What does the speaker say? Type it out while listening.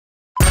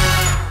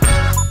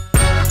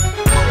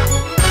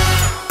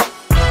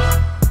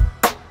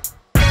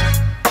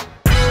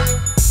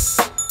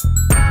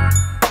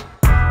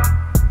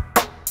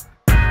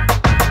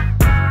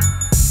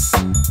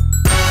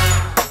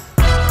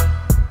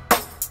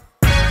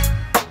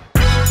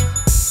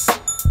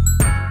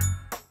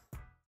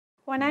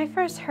When I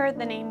first heard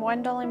the name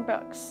Gwendolyn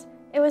Brooks,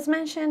 it was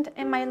mentioned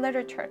in my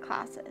literature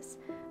classes,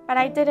 but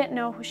I didn't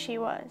know who she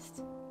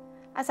was.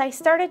 As I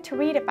started to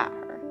read about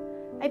her,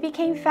 I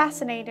became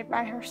fascinated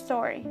by her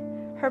story,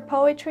 her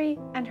poetry,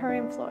 and her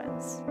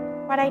influence.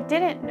 What I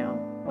didn't know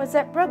was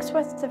that Brooks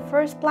was the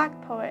first Black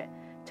poet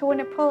to win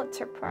a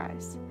Pulitzer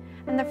Prize,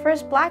 and the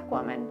first Black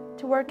woman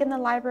to work in the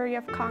Library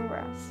of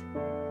Congress.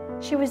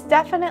 She was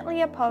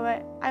definitely a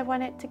poet I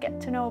wanted to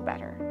get to know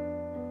better.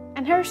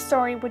 And her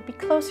story would be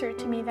closer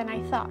to me than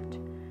I thought,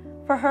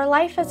 for her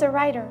life as a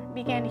writer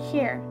began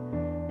here,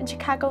 in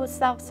Chicago's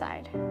South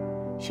Side.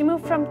 She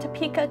moved from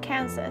Topeka,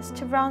 Kansas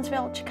to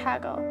Brownsville,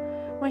 Chicago,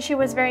 when she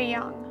was very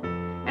young.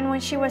 And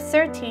when she was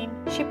 13,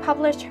 she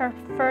published her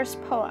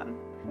first poem.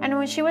 And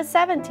when she was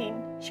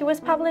 17, she was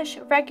published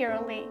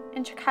regularly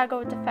in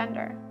Chicago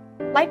Defender.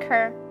 Like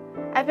her,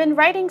 I've been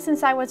writing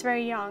since I was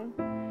very young,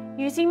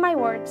 using my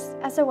words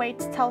as a way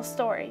to tell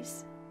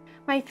stories.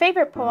 My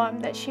favorite poem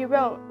that she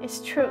wrote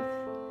is Truth,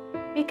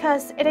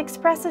 because it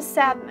expresses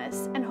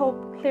sadness and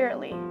hope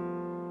clearly.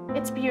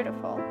 It's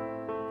beautiful.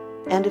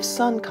 And if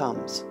sun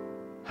comes,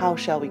 how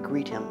shall we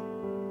greet him?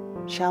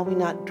 Shall we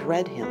not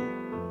dread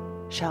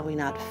him? Shall we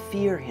not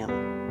fear him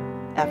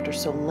after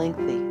so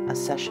lengthy a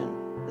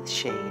session with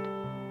shade?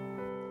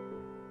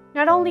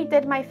 Not only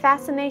did my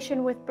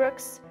fascination with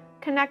Brooks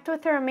connect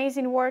with her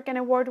amazing work and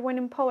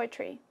award-winning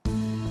poetry,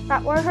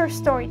 but where her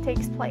story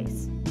takes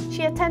place.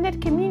 She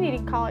attended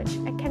community college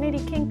at Kennedy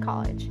King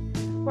College,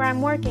 where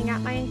I'm working at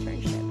my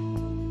internship.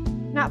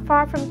 Not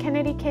far from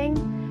Kennedy King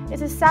is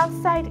the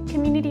Southside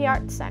Community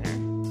Arts Center,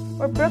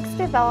 where Brooks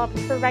developed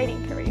her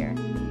writing career.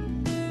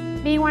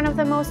 Being one of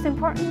the most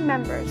important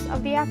members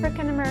of the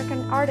African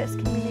American artist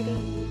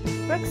community,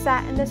 Brooks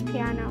sat in this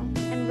piano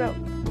and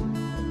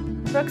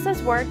wrote.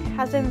 Brooks's work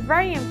has been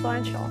very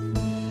influential.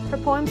 Her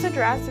poems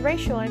address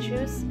racial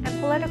issues and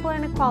political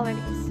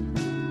inequalities.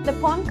 The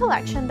poem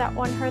collection that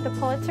won her the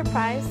Pulitzer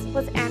Prize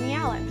was Annie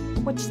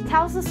Allen, which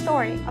tells the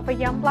story of a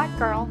young Black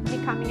girl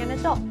becoming an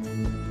adult.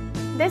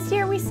 This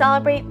year we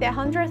celebrate the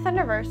 100th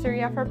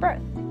anniversary of her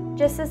birth,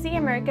 just as the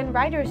American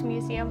Writers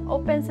Museum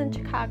opens in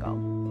Chicago.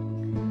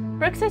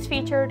 Brooks is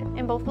featured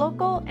in both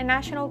local and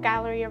national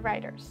gallery of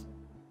writers.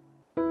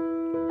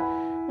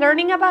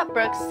 Learning about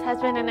Brooks has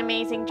been an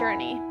amazing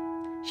journey.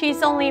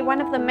 She's only one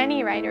of the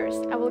many writers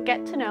I will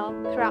get to know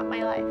throughout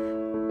my life.